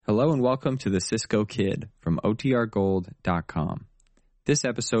Hello and welcome to the Cisco Kid from OTRGold.com. This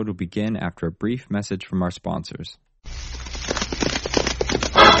episode will begin after a brief message from our sponsors. Here's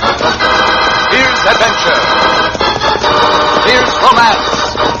adventure. Here's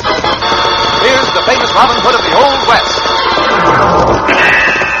romance. Here's the famous Robin Hood of the Old West.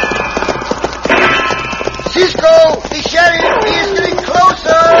 Cisco, the sheriff is getting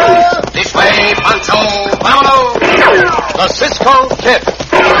closer. This way, Pancho. Vámonos. The Cisco Kid.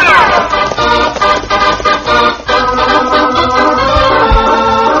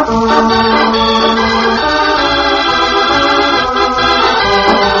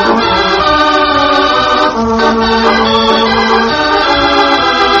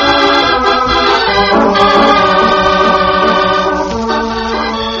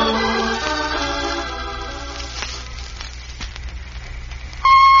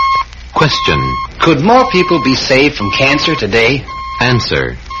 Question. Could more people be saved from cancer today?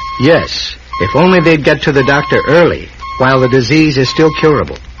 Answer. Yes, if only they'd get to the doctor early, while the disease is still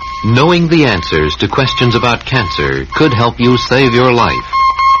curable. Knowing the answers to questions about cancer could help you save your life.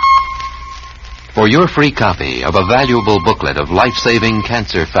 For your free copy of a valuable booklet of life-saving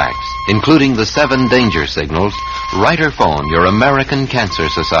cancer facts, including the 7 danger signals, write or phone your American Cancer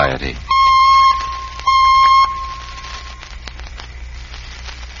Society.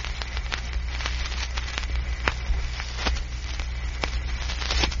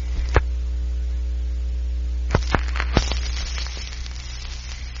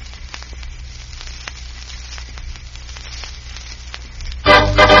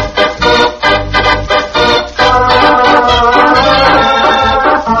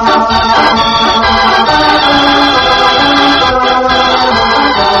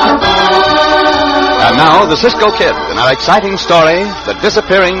 Now, the Cisco Kid in our exciting story, The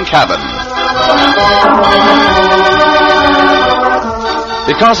Disappearing Cabin.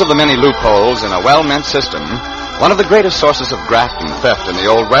 Because of the many loopholes in a well-meant system, one of the greatest sources of graft and theft in the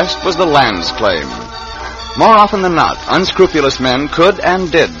Old West was the lands claim. More often than not, unscrupulous men could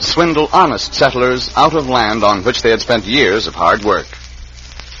and did swindle honest settlers out of land on which they had spent years of hard work.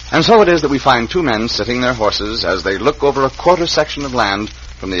 And so it is that we find 2 men sitting their horses as they look over a quarter section of land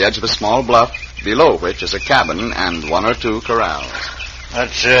from the edge of a small bluff, below which is a cabin and 1 or 2 corrals.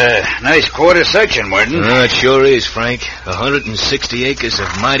 That's a nice quarter section, Martin. It sure is, Frank. 160 acres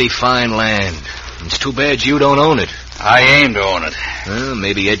of mighty fine land. It's too bad you don't own it. I aim to own it. Well,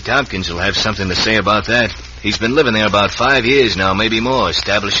 maybe Ed Tompkins will have something to say about that. He's been living there about 5 years now, maybe more,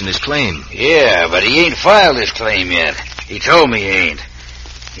 establishing his claim. Yeah, but he ain't filed his claim yet. He told me he ain't.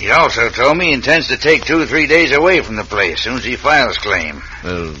 He also told me he intends to take 2 or 3 days away from the place as soon as he files claim.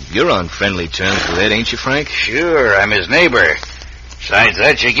 Well, you're on friendly terms with Ed, ain't you, Frank? Sure, I'm his neighbor. Besides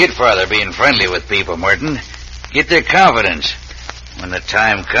that, you get farther being friendly with people, Martin. Get their confidence. When the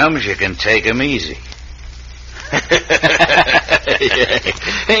time comes, you can take 'em easy.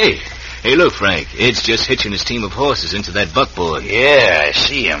 Hey, look, Frank. Ed's just hitching his team of horses into that buckboard. Yeah, I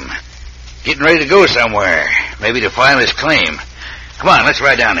see him. Getting ready to go somewhere. Maybe to file his claim. Come on, let's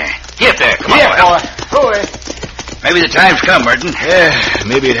ride down there. Get there, come on. boy. Maybe the time's come, Martin. Yeah,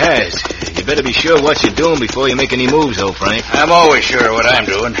 maybe it has. You better be sure what you're doing before you make any moves, old Frank. I'm always sure of what I'm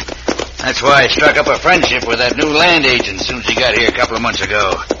doing. That's why I struck up a friendship with that new land agent as soon as he got here a couple of months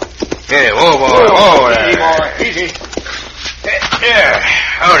ago. Here, whoa, boy. Whoa, easy, boy, easy. Here.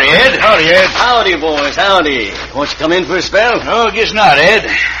 Howdy, Ed. Howdy, Ed. Howdy, boys, howdy. Won't you come in for a spell? Oh, guess not, Ed.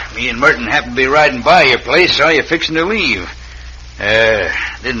 Me and Merton happened to be riding by your place, saw you fixing to leave.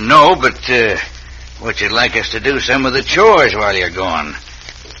 Didn't know, but, what you'd like us to do some of the chores while you're gone.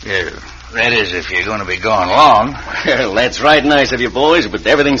 That is, if you're going to be gone long. Well, that's right nice of you, boys, but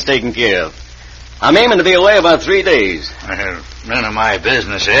everything's taken care of. I'm aiming to be away about 3 days. None of my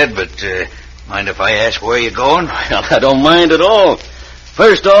business, Ed, but, mind if I ask where you're going? Well, I don't mind at all.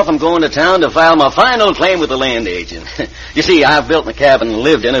 First off, I'm going to town to file my final claim with the land agent. You see, I've built my cabin and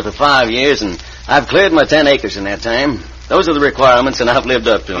lived in it for 5 years, and I've cleared my 10 acres in that time. Those are the requirements, and I've lived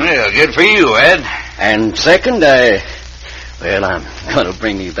up to them. Well, good for you, Ed. And second, I'm going to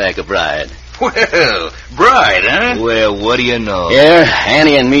bring you back a bride. Well, bride, huh? Well, what do you know? Yeah,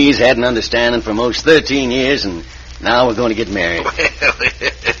 Annie and me's had an understanding for most 13 years, and now we're going to get married. Well,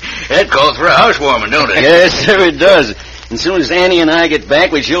 that calls for a housewarming, don't it? Yes, sir, it does. As soon as Annie and I get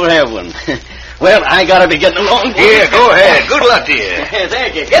back, we sure have one. Well, I gotta be getting along. Here, go ahead. Good luck to you.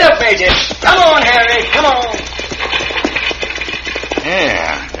 Thank you. Get up, Major. Come on, Harry. Come on.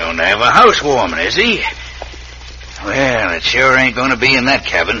 Yeah, going to have a housewarming, is he? Well, it sure ain't going to be in that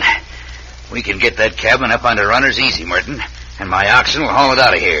cabin. We can get that cabin up on the runners easy, Merton, and my oxen will haul it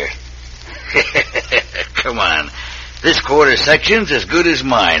out of here. Come on. This quarter section's as good as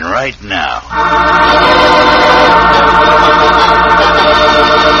mine right now.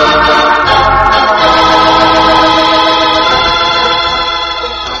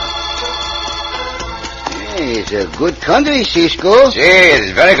 It's a good country, Cisco. Si, it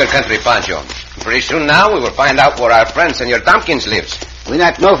is very good country, Pancho. Pretty soon now we will find out where our friend Senor Tompkins lives. We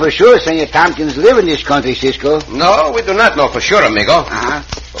not know for sure Senor Tompkins live in this country, Cisco. No, we do not know for sure, amigo. Uh-huh.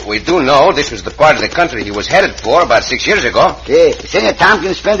 But we do know this was the part of the country he was headed for about 6 years ago. Sí, Senor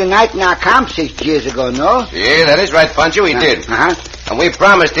Tompkins spent the night in our camp 6 years ago, no? Si, that is right, Pancho, he did. Uh-huh. And we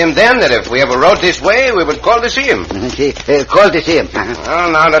promised him then that if we ever rode this way, we would call to see him. Sí, call to see him. Uh-huh.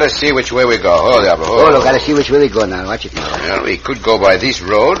 Well, now let us see which way we go. Oh, Diablo. Oh, look, gotta see which way we go now. Watch it now. Well, we could go by this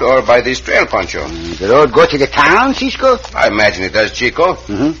road or by this trail, Pancho. The road go to the town, Cisco? I imagine it does, Chico.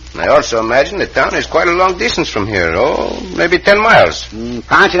 Mm-hmm. I also imagine the town is quite a long distance from here. Oh, maybe 10 miles.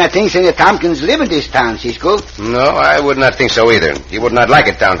 Pancho, I think Senor Tompkins live in this town, Cisco. No, I would not think so either. He would not like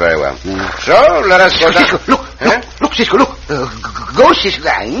it down very well. So, let us go down. Cisco, look, Huh? look, Cisco, look. Ghost, Cisco.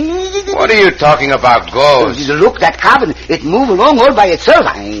 What are you talking about, ghosts? Look, that cabin, it move along all by itself.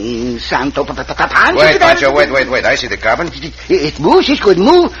 Santo Pancho. Wait, Pancho, wait. I see the cabin. It moves, Cisco, it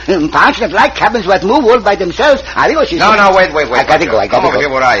move. Pancho not like cabins what move all by themselves. Arriba, Cisco. No, wait. I gotta go. Come over here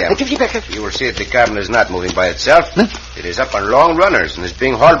where I am. You You will see that the cabin is not moving by itself. Huh? It is up on long runners and is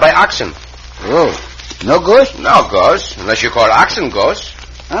being hauled by oxen. Oh, no ghost? No ghosts, unless you call oxen ghosts.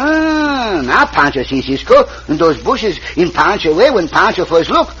 Now Pancho sees Cisco. And those bushes in Pancho way when Pancho first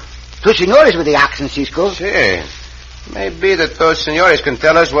look. Two senores with the oxen, Cisco. See, maybe that those senores can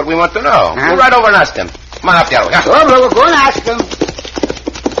tell us what we want to know. Huh? Go right over and ask them. Come on up, Diablo. Oh, bro, go and ask them.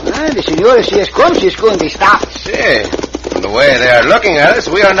 The senores see us come, Cisco, and they stop. See, from the way they are looking at us,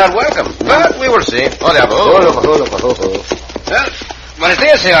 we are not welcome. But we will see. Oh, Diablo. Well, buenos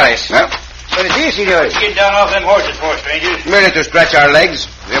dias, senores. Buenos dias, senores. Get down off them horses for, strangers. Merely to stretch our legs.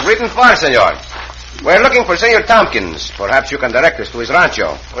 We have ridden far, senor. We're looking for Senor Tompkins. Perhaps you can direct us to his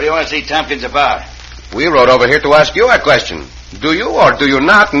rancho. What do you want to see Tompkins about? We rode over here to ask you a question. Do you or do you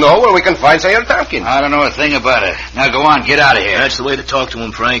not know where we can find Senor Tompkins? I don't know a thing about it. Now go on, get out of here. That's the way to talk to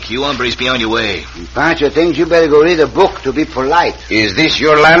him, Frank. You hombres be on your way. Pancho thinks you better go read a book to be polite. Is this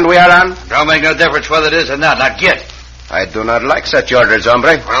your land we are on? Don't make no difference whether it is or not. Now get. I do not like such orders,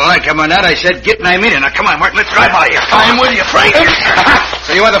 hombre. Well, I come on that. I said get and I mean it. Now come on, Martin. Let's drive out of here. I'm with you, Frank.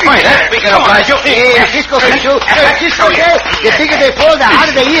 So you want to fight, eh? Speaking of Pancho. Cisco, Pancho. Cisco, the bigger they fall, the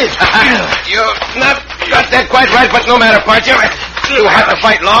harder they is. You're not got that quite right, but no matter, Pancho. You have to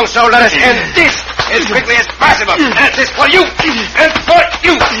fight long, so let us end this as quickly as possible. That's this for you and for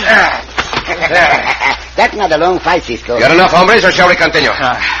you. That's not a long fight, Cisco. Got enough, hombres, or shall we continue?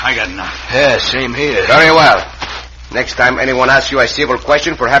 I got enough. Yeah, same here. Very well. Next time anyone asks you a civil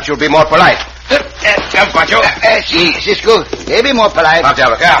question, perhaps you'll be more polite. Come, Pancho. See, Cisco, they be more polite. Come,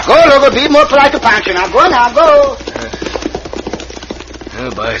 Diablo. Yeah. Go, Logo, be more polite to Pancho. Now, go.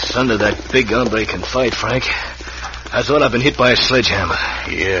 Oh, by thunder, that big hombre can fight, Frank. I thought I'd been hit by a sledgehammer.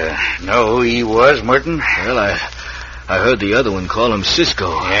 Yeah. Know who he was, Merton? Well, I heard the other one call him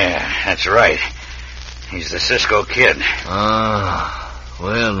Cisco. Yeah, that's right. He's the Cisco Kid. Ah,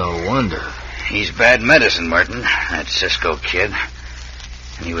 well, no wonder. He's bad medicine, Merton, that Cisco Kid.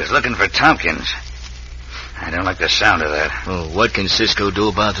 And he was looking for Tompkins. I don't like the sound of that. Oh, what can Cisco do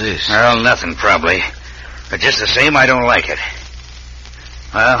about this? Well, nothing, probably. But just the same, I don't like it.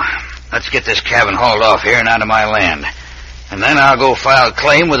 Well, let's get this cabin hauled off here and onto my land. And then I'll go file a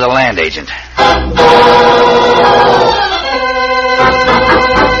claim with the land agent.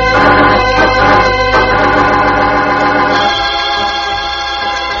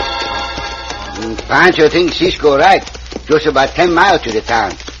 Pancho thinks Cisco right. Just about 10 miles to the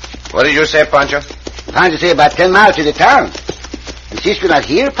town. What did you say, Pancho? Pancho say about 10 miles to the town. And Cisco not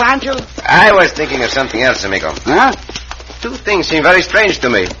here, Pancho? I was thinking of something else, amigo. Huh? Two things seem very strange to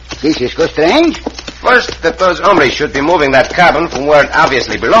me. See, Cisco strange? First, that those hombres should be moving that cabin from where it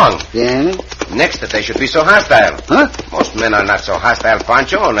obviously belonged. Yeah? Next, that they should be so hostile. Huh? Most men are not so hostile,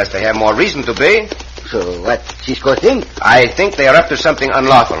 Pancho, unless they have more reason to be. So what Cisco think? I think they are up to something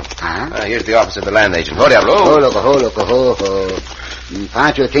unlawful. Huh? Here's the office of the land agent. Ho, Diablo. Ho.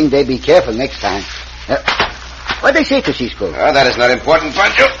 Pancho think they be careful next time. What they say to Cisco? That is not important,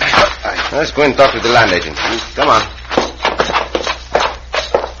 Pancho. Let's go and talk to the land agent. Come on.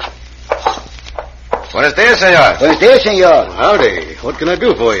 Buenos dias, senor. Buenos dias, senor. Howdy. What can I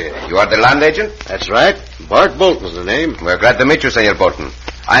do for you? You are the land agent? That's right. Bart Bolton's the name. We're glad to meet you, Senor Bolton.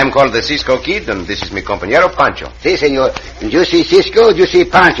 I am called the Cisco Kid, and this is mi compañero Pancho. Si, senor. You see Cisco, you see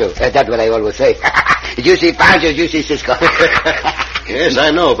Pancho. That's what I always say. You see Pancho, you see Cisco. Yes,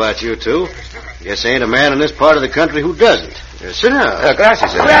 I know about you two. Guess ain't a man in this part of the country who doesn't. Sit down.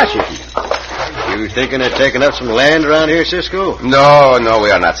 Gracias, senor. Gracias. You thinking of taking up some land around here, Cisco? No, we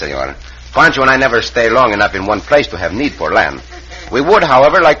are not, senor. Pancho and I never stay long enough in one place to have need for land. We would,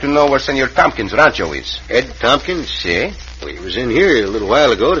 however, like to know where Senor Tompkins' rancho is. Ed Tompkins? Si? Well, he was in here a little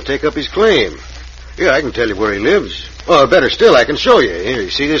while ago to take up his claim. Yeah, I can tell you where he lives. Or better still, I can show you. Here, you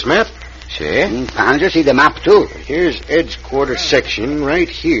see this map? Si? Pancho see the map, too. Here's Ed's quarter section right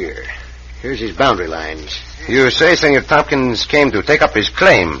here. Here's his boundary lines. You say Senor Tompkins came to take up his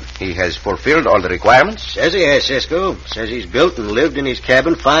claim. He has fulfilled all the requirements? Says he has, Cisco. Says he's built and lived in his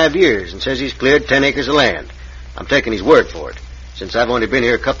cabin 5 years and says he's cleared 10 acres of land. I'm taking his word for it. Since I've only been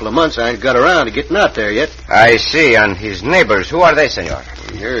here a couple of months, I ain't got around to getting out there yet. I see. And his neighbors, who are they, senor?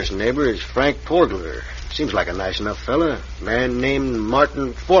 Nearest neighbor is Frank Porgler. Seems like a nice enough fella. Man named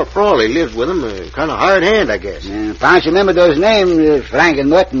Martin Frawley lives with him. Kind of hard hand, I guess. Pancho remember those names, Frank and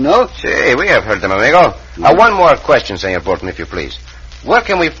Martin, no? Si, we have heard them, amigo. One more question, Senor Bolton, if you please. Where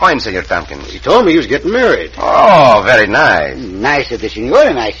can we find Senor Tompkins? He told me he was getting married. Oh, very nice. Nice of the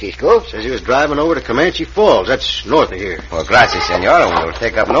senor, nice, Cisco. Says he was driving over to Comanche Falls. That's north of here. Well, gracias, senor. We will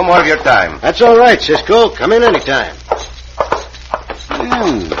take up no more of your time. That's all right, Cisco. Come in anytime.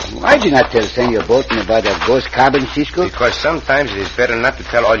 Why'd you not tell Senor Bolton about that ghost cabin, Cisco? Because sometimes it is better not to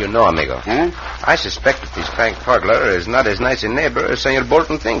tell all you know, amigo. Huh? I suspect that this Frank Porgler is not as nice a neighbor as Senor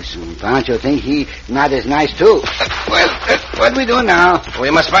Bolton thinks. Pancho thinks he not as nice, too. Well, what we do now? We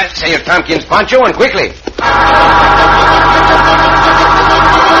must find Senor Tompkins, Pancho, and quickly.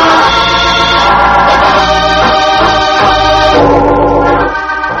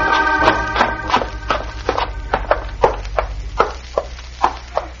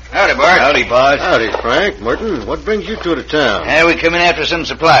 Howdy, Bart. Howdy, Bart. Howdy, Frank. Martin, what brings you two to town? We come in after some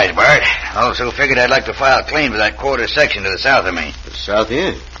supplies, Bart. Also figured I'd like to file a claim for that quarter section to the south of me. The south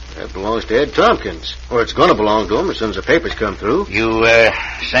end. That belongs to Ed Tompkins. Or it's going to belong to him as soon as the papers come through. You,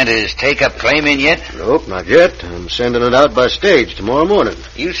 sent his take-up claim in yet? Nope, not yet. I'm sending it out by stage tomorrow morning.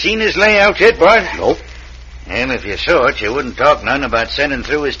 You seen his layout yet, Bart? Nope. Well, if you saw it, you wouldn't talk none about sending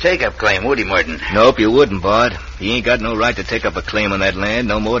through his take-up claim, would he, Martin? Nope, you wouldn't, Bart. He ain't got no right to take up a claim on that land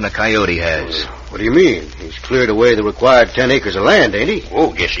no more than a coyote has. What do you mean? He's cleared away the required 10 acres of land, ain't he?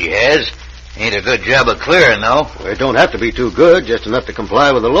 Oh, guess he has. Ain't a good job of clearing, though. Well, it don't have to be too good, just enough to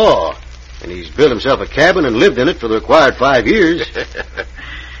comply with the law. And he's built himself a cabin and lived in it for the required 5 years.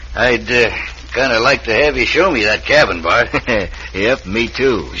 I'd, kind of like to have you show me that cabin, Bart. Yep, me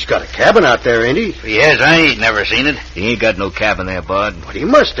too. He's got a cabin out there, ain't he? If he has, I ain't never seen it. He ain't got no cabin there, Bart. But he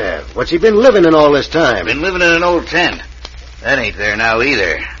must have. What's he been living in all this time? Been living in an old tent. That ain't there now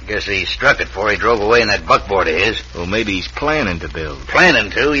either. Guess he struck it before he drove away in that buckboard of his. Well, maybe he's planning to build. Planning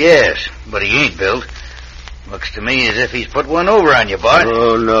to, yes. But he ain't built. Looks to me as if he's put one over on you, Bart.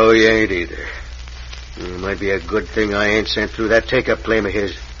 Oh, no, he ain't either. It might be a good thing I ain't sent through that take-up claim of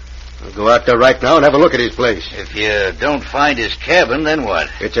his. I'll go out there right now and have a look at his place. If you don't find his cabin, then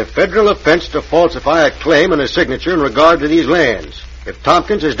what? It's a federal offense to falsify a claim and a signature in regard to these lands. If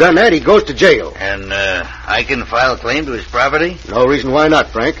Tompkins has done that, he goes to jail. And, I can file a claim to his property? No reason why not,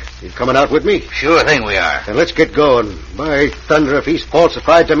 Frank. You coming out with me? Sure thing we are. Then let's get going. By thunder, if he's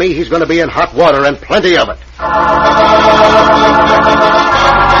falsified to me, he's going to be in hot water, and plenty of it.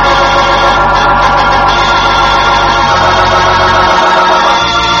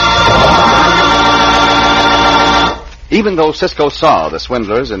 Even though Cisco saw the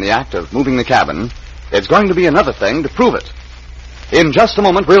swindlers in the act of moving the cabin, it's going to be another thing to prove it. In just a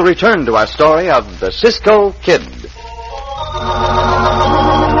moment, we'll return to our story of the Cisco Kid.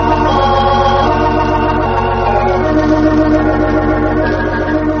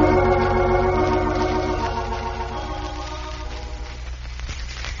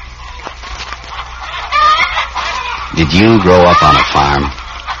 Did you grow up on a farm?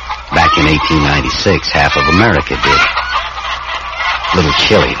 Back in 1896, half of America did. A little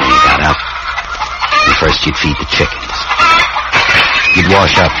chilly when you got up. And first you'd feed the chickens. You'd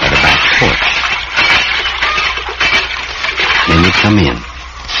wash up by the back porch. Then you'd come in.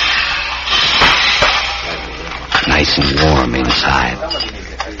 Nice and warm inside.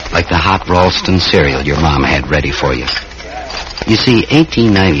 Like the hot Ralston cereal your mom had ready for you. You see,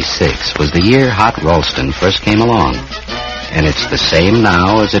 1896 was the year hot Ralston first came along. And it's the same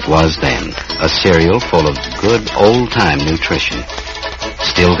now as it was then. A cereal full of good old-time nutrition.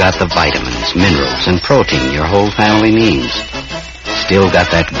 Still got the vitamins, minerals, and protein your whole family needs. Still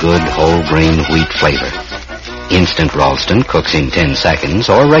got that good whole grain wheat flavor. Instant Ralston cooks in 10 seconds,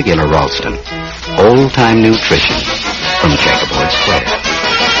 or regular Ralston. Old-time nutrition from Checkerboard Square.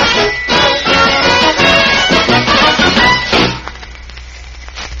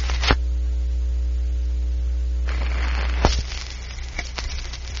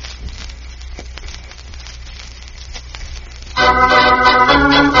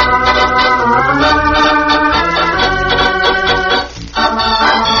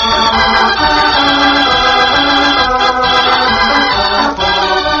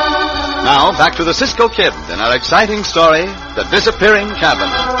 back to the Cisco Kid in our exciting story, The Disappearing Cabin.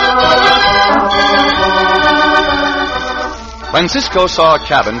 When Cisco saw a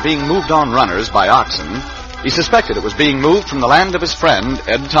cabin being moved on runners by oxen, he suspected it was being moved from the land of his friend,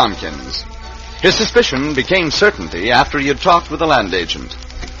 Ed Tompkins. His suspicion became certainty after he had talked with the land agent.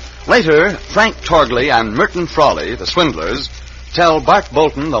 Later, Frank Torgley and Merton Frawley, the swindlers, tell Bart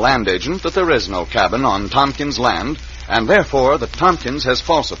Bolton, the land agent, that there is no cabin on Tompkins' land, and therefore that Tompkins has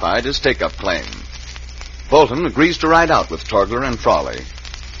falsified his take-up claim. Bolton agrees to ride out with Torgler and Frawley.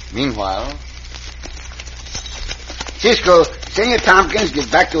 Meanwhile... Cisco, Senor Tompkins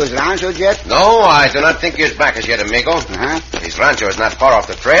get back to his rancho yet? No, I do not think he is back as yet, amigo. Uh-huh. His rancho is not far off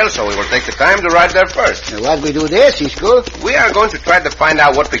the trail, so we will take the time to ride there first. What we do there, Cisco? We are going to try to find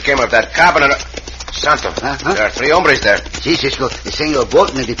out what became of that cabin and... Santo, there are 3 hombres there. Si, Cisco, the Senor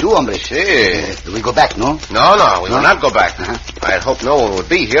Bolton and the 2 hombres. Si. Do we go back, no? No, we will not go back. Uh-huh. I had hoped no one would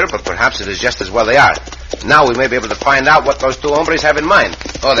be here, but perhaps it is just as well they are. Now we may be able to find out what those 2 hombres have in mind.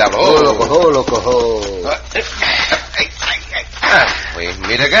 Oh, Diablo. Oh, loco. We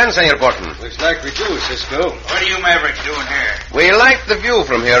meet again, Senor Bolton. Looks like we do, Cisco. What are you Mavericks doing here? We like the view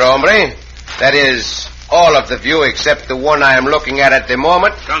from here, hombre. That is, all of the view except the one I am looking at the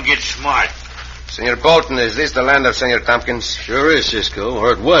moment. Don't get smart. Senor Bolton, is this the land of Senor Tompkins? Sure is, Cisco,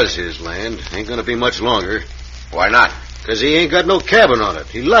 or it was his land. Ain't gonna be much longer. Why not? 'Cause he ain't got no cabin on it.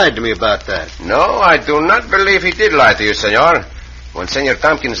 He lied to me about that. No, I do not believe he did lie to you, senor. When Senor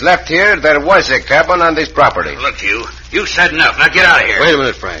Tompkins left here, there was a cabin on this property. Look, you said enough. Now get out of here. Wait a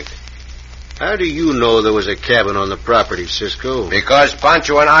minute, Frank. How do you know there was a cabin on the property, Cisco? Because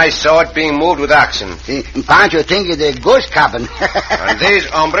Pancho and I saw it being moved with oxen. See, Pancho think it's a ghost cabin. And these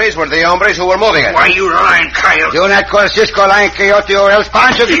hombres were the hombres who were moving it. Why, you lying coyote? Do not call Cisco lying coyote or else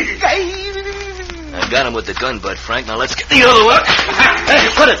Pancho... I got him with the gun butt, Frank. Now let's get the other one.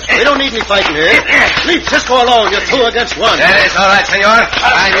 Hey, quit it. We don't need any fighting here. Leave Cisco alone. You're 2 against 1. That is all right, senor.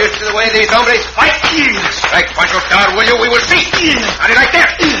 I'm used to the way these hombres fight. Strike Pancho down, will you? We will see. How do you like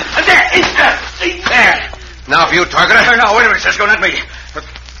that? There. Now for you, Target. No, wait a minute, Cisco, not me.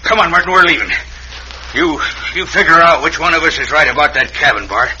 Come on, Martin, we're leaving. You figure out which one of us is right about that cabin,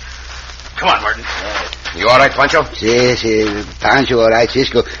 Bart. Come on, Martin. You all right, Pancho? Si, Pancho all right,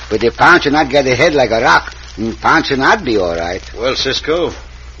 Cisco. But if Pancho not get a head like a rock, Pancho not be all right. Well, Cisco,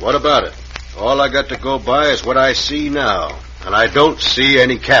 what about it? All I got to go by is what I see now. And I don't see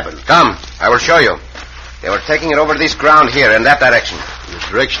any cabin. Come, I will show you. They were taking it over this ground here in that direction. In the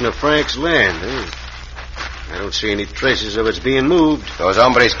direction of Frank's land, eh? I don't see any traces of its being moved. Those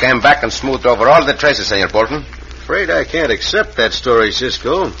hombres came back and smoothed over all the traces, Senor Bolton. Afraid I can't accept that story,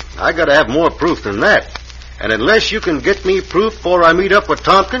 Cisco. I gotta have more proof than that. And unless you can get me proof before I meet up with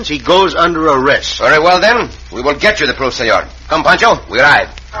Tompkins, he goes under arrest. Very well, then. We will get you the proof, senor. Come, Pancho. We ride.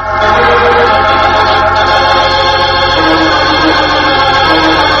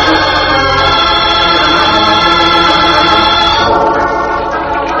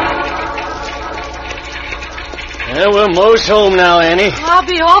 Well, we're most home now, Annie. I'll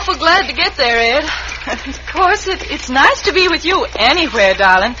be awful glad to get there, Ed. Of course, it's nice to be with you anywhere,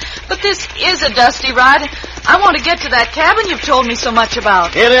 darling. But this is a dusty ride. I want to get to that cabin you've told me so much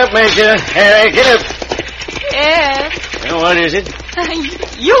about. Get up, Major. Hey, get up. Ed. Well, what is it?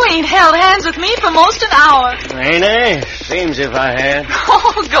 You ain't held hands with me for most an hour. Ain't I? Seems if I had.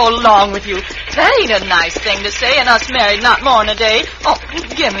 Oh, go along with you. That ain't a nice thing to say, and us married not more than a day. Oh,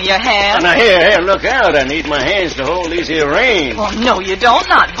 give me your hand. Now, here, look out. I need my hands to hold these here reins. Oh, no, you don't.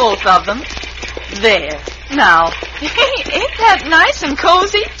 Not both of them. There. Now, ain't that nice and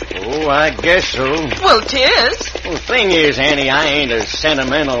cozy? Oh, I guess so. Well, 'tis. Well, thing is, Annie, I ain't a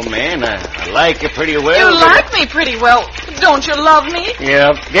sentimental man. I like you pretty well. You like me pretty well. Don't you love me?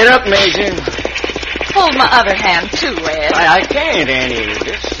 Yep. Get up, Major. Hold my other hand, too, Ed. I can't, Annie.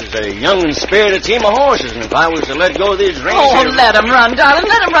 This is a young and spirited team of horses, and if I was to let go of these reins... Oh, let them run, darling.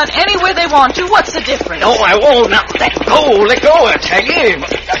 Let them run anywhere they want to. What's the difference? No, I won't. Now, let go, I tell you.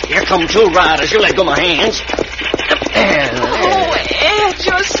 Here come 2 riders. You let go of my hands. Oh, Ed,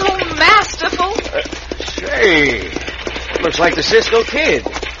 you're so masterful. Say, looks like the Cisco Kid.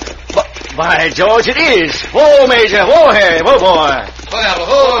 By George, it is. Whoa, Major. Whoa, Harry. Whoa, boy.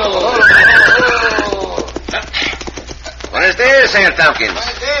 What is this, Senor Tompkins?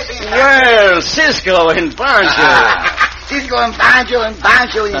 Well, Cisco and Pancho. Cisco and Pancho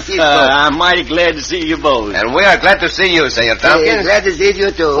and Cisco. I'm mighty glad to see you both. And we are glad to see you, Senor Tompkins. Glad to see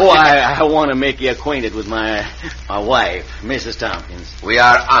you, too. Oh, I want to make you acquainted with my wife, Mrs. Tompkins. We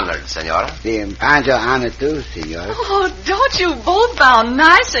are honored, Senora. The Pancho honored, too, senor. Oh, don't you both sound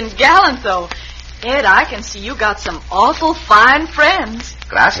nice and gallant, though. Ed, I can see you got some awful fine friends.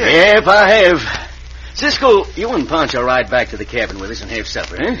 Gracias. Yep, I have. Cisco, you and Pancho ride back to the cabin with us and have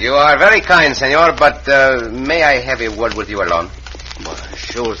supper, eh? You are very kind, senor, but may I have a word with you alone? Well,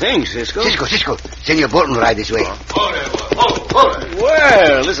 sure thing, Cisco. Cisco. Senor Bolton will ride this way. Well,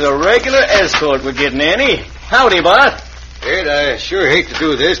 this is a regular escort we're getting, Annie. Howdy, Bart. Ed, I sure hate to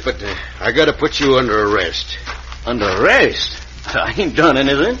do this, but I gotta put you under arrest. Under arrest? I ain't done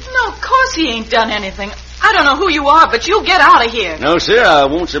anything. No, of course he ain't done anything. I don't know who you are, but you get out of here. No, sir, I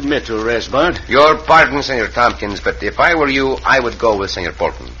won't submit to arrest, Bart. Your pardon, Senor Tompkins, but if I were you, I would go with Senor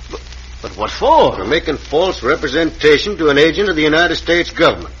Bolton. But what for? For making false representation to an agent of the United States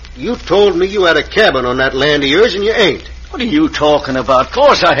government. You told me you had a cabin on that land of yours, and you ain't. What are you talking about? Of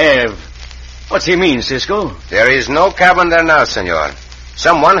course I have. What's he mean, Cisco? There is no cabin there now, senor.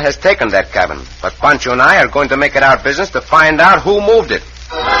 Someone has taken that cabin, but Pancho and I are going to make it our business to find out who moved it.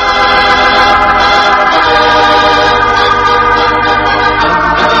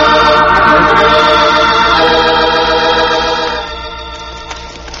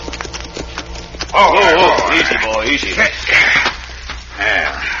 Easy, boy, easy.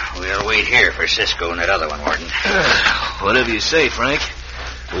 We'll wait here for Cisco and that other one, Warden. Whatever you say, Frank.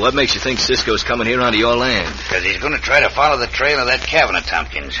 Well, what makes you think Cisco's coming here onto your land? Because he's going to try to follow the trail of that cabin of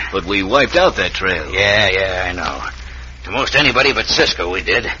Tompkins. But we wiped out that trail. Yeah, I know. To most anybody but Cisco we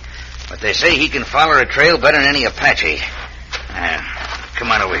did. But they say he can follow a trail better than any Apache.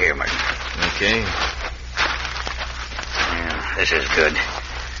 Come on over here, Martin. Okay. This is good.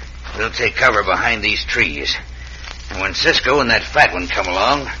 We'll take cover behind these trees. And when Cisco and that fat one come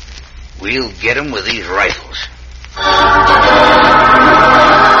along, we'll get 'em with these rifles.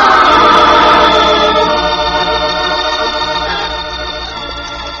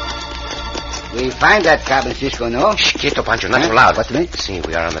 We find that cabin, Cisco, no? Shh, quieto, Pancho, not so loud. What's the name? See,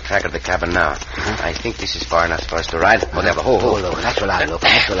 we are on the track of the cabin now. I think this is far enough for us to ride. Whatever, hold. Not so loud, look,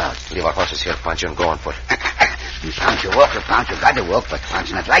 not so loud. Leave our horses here, Pancho, and go on foot. Pancho walk, Pancho got to walk, but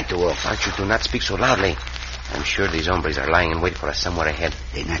Pancho not like to walk. Pancho, do not speak so loudly. I'm sure these hombres are lying in wait for us somewhere ahead.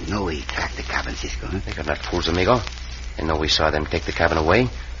 They not know we tracked the cabin, Cisco, huh? They are not fools, amigo. They know we saw them take the cabin away.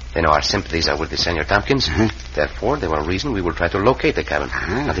 They know our sympathies are with the Senor Tompkins. Therefore, they will reason we will try to locate the cabin.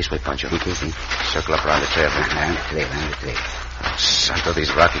 Now, this way, Pancho. Circle up around the trail. Around the trail. Oh, santo,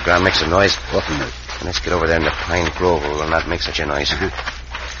 these rocky ground makes a noise. Walking noise. Let's get over there in the pine grove where it will not make such a noise.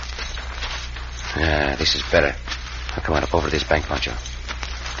 Yeah, this is better. Now, come on up over this bank, Pancho.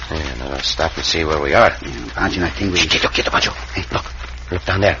 Yeah, now stop and see where we are. Pancho, I think we... Quieto, Pancho. Hey, look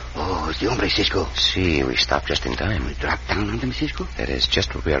down there. Oh, it's the hombre, Cisco. See, we stopped just in time. We dropped down on them, Cisco? That is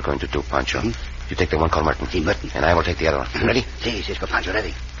just what we are going to do, Pancho. You take the one called Merton. See, Merton. And I will take the other one. Ready? See, Cisco, Pancho,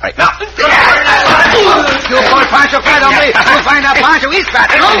 ready. All right, now. You call Pancho fat, hombre. You'll find out Pancho is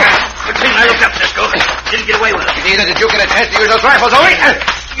fat. No. Good thing I looked up, Cisco. Didn't get away with it. Neither did you get a chance to use those rifles, hombre.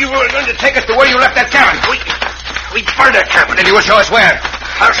 You were going to take us to where you left that cabin. We burned that cabin. Then you will show us where.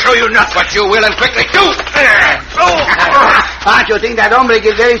 I'll show you nothing. But you will, and quickly. Do! Pancho think that hombre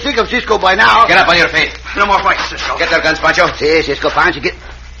get very sick of Cisco by now. Get up on your feet. No more fights, Cisco. Get their guns, Pancho. See, Cisco, Pancho, get...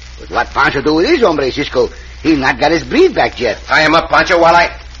 But what Pancho do with his hombre, Cisco? He not got his breath back yet. Tie him up, Pancho, while I...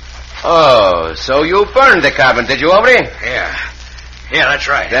 Oh, so you burned the cabin, did you, hombre? Yeah, that's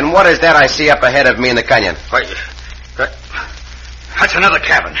right. Then what is that I see up ahead of me in the canyon? Why, that's another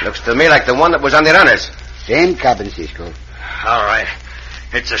cabin. Looks to me like the one that was on the runners. Same cabin, Cisco. All right.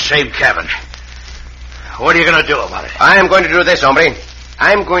 It's the same cabin. What are you going to do about it? I am going to do this, hombre.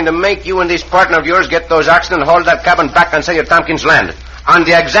 I'm going to make you and this partner of yours get those oxen and haul that cabin back on Senor Tompkins' land, on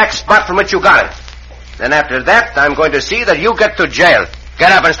the exact spot from which you got it. Then after that, I'm going to see that you get to jail.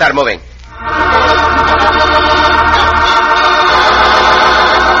 Get up and start moving.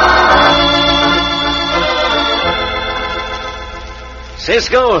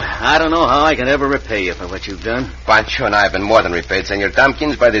 Cisco, I don't know how I can ever repay you for what you've done. Pancho and I have been more than repaid, Senor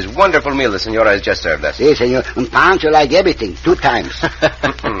Tompkins, by this wonderful meal the Senora has just served us. See, Senor, and Pancho like everything, 2 times.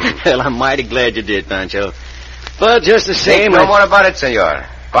 Well, I'm mighty glad you did, Pancho. But just the same... Think no more about it, Senor.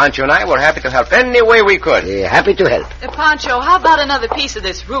 Pancho and I were happy to help any way we could. Happy to help. Pancho, how about another piece of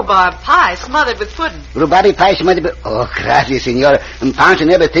this rhubarb pie smothered with pudding? Rhubarb pie smothered with... Oh, gracias, Senor. And Pancho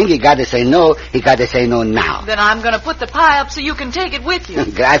never think he got to say no. He got to say no now. Then I'm going to put the pie up so you can take it with you.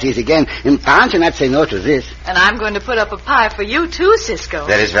 Gracias again. And Pancho not say no to this. And I'm going to put up a pie for you, too, Cisco.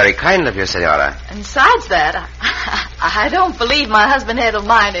 That is very kind of you, Senora. And besides that, I don't believe my husband Ed will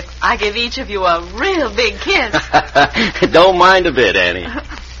mind if I give each of you a real big kiss. Don't mind a bit, Annie.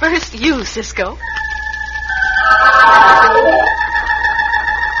 First you, Cisco.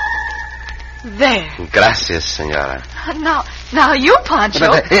 There. Gracias, Senora. Now you,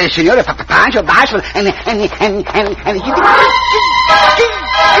 Pancho. Senora, Pancho, bashful, and he...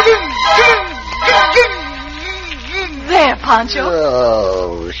 Pancho.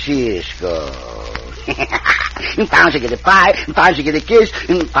 Oh, Cisco. Pancho get a pie, Pancho get a kiss,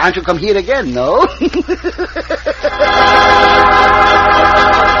 and Pancho come here again, no?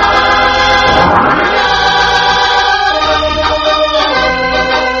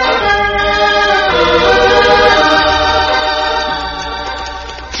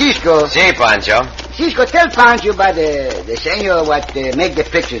 Cisco. Si, Pancho. Cisco, tell Pancho about the senor what make the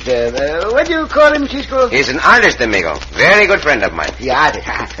pictures. What do you call him, Cisco? He's an artist, amigo. Very good friend of mine. The artist,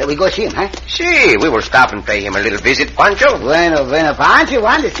 huh? We go see him, huh? Si, we will stop and pay him a little visit, Pancho. Bueno, Pancho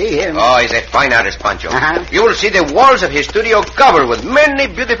want to see him. Oh, he's a fine artist, Pancho. Uh-huh. You will see the walls of his studio covered with many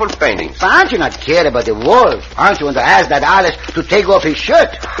beautiful paintings. Pancho not care about the walls. Pancho want to ask that artist to take off his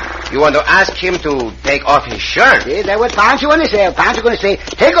shirt. You want to ask him to take off his shirt? See, that's what Pancho want to say. Pancho going to say,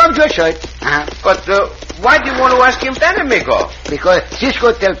 take off your shirt. Uh-huh. But why do you want to ask him that, amigo? Because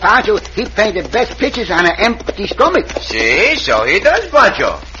Cisco tell Pancho he paint the best pictures on an empty stomach. Si, so he does,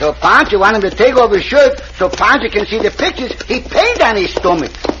 Pancho. So Pancho want him to take off his shirt so Pancho can see the pictures he paint on his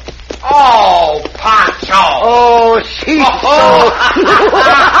stomach. Oh, Pancho! Oh, Cisco!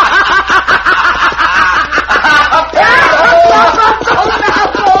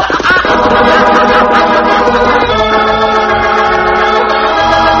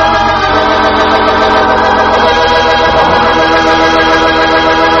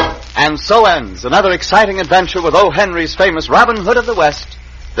 And so ends another exciting adventure with O. Henry's famous Robin Hood of the West,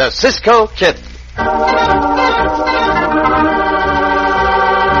 the Cisco Kid.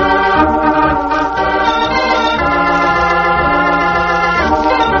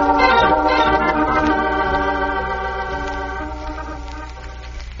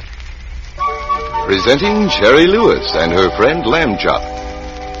 Presenting Sherry Lewis and her friend Lamb Chop.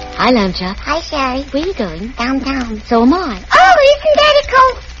 Hi, Lamb Chop. Hi, Sherry. Where you going? Downtown. So am I. Oh, isn't that a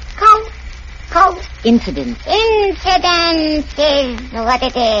Incident. Incidences, what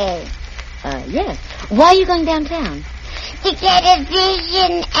it is. Yes. Why are you going downtown? To get a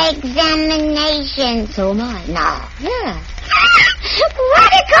vision examination. So am I. No. Yeah.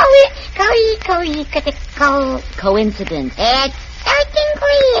 What a coincidence. It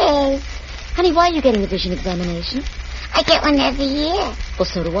certainly is. Honey, why are you getting a vision examination? I get one every year. Well,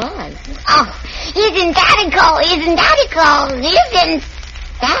 so do I. Oh, isn't that a Isn't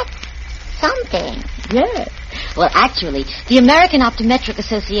that something? Yes. Well, actually, the American Optometric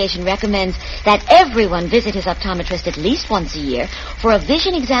Association recommends that everyone visit his optometrist at least once a year for a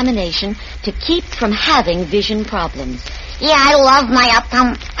vision examination to keep from having vision problems. Yeah, I love my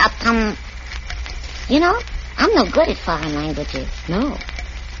You know, I'm no good at foreign languages. No.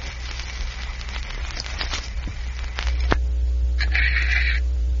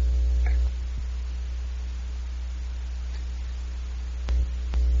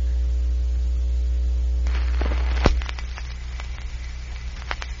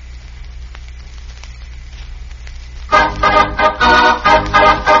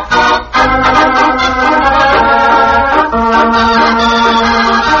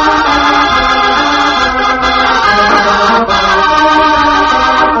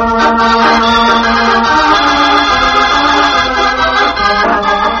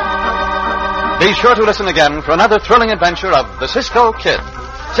 Be sure to listen again for another thrilling adventure of the Cisco Kid.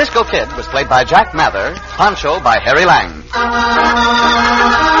 Cisco Kid was played by Jack Mather, Pancho by Harry Lang.